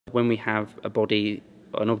When we have a body,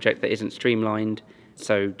 an object that isn't streamlined,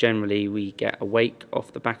 so generally we get a wake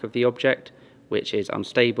off the back of the object, which is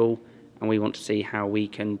unstable, and we want to see how we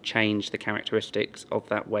can change the characteristics of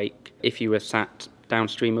that wake. If you were sat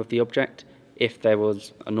downstream of the object, if there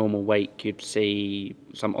was a normal wake, you'd see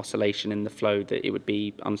some oscillation in the flow, that it would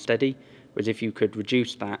be unsteady, whereas if you could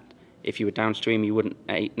reduce that, if you were downstream, you wouldn't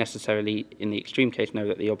necessarily, in the extreme case, know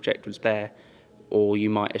that the object was there, or you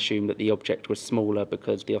might assume that the object was smaller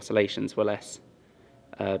because the oscillations were less.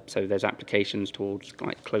 So there's applications towards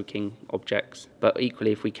like cloaking objects. But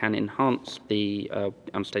equally, if we can enhance the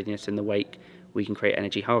unsteadiness in the wake, we can create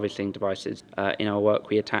energy harvesting devices. In our work,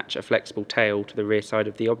 we attach a flexible tail to the rear side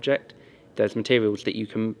of the object. There's materials that you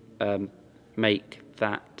can make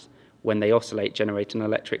that, when they oscillate, generate an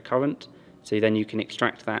electric current. So then you can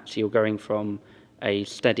extract that, so you're going from a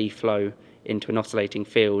steady flow into an oscillating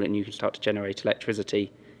field, and you can start to generate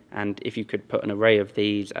electricity. And if you could put an array of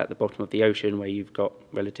these at the bottom of the ocean where you've got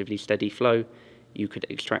relatively steady flow, you could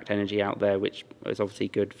extract energy out there, which is obviously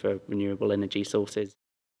good for renewable energy sources.